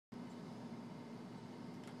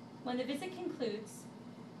When the visit concludes,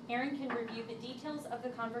 Erin can review the details of the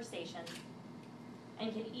conversation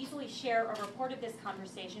and can easily share a report of this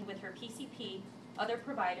conversation with her PCP, other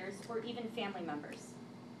providers, or even family members.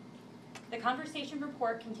 The conversation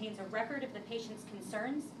report contains a record of the patient's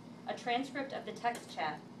concerns, a transcript of the text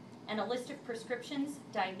chat, and a list of prescriptions,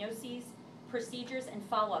 diagnoses, procedures, and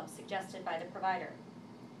follow-ups suggested by the provider.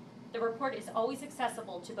 The report is always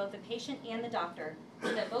accessible to both the patient and the doctor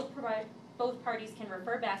so that both parties can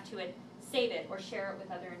refer back to it, save it, or share it with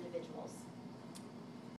other individuals.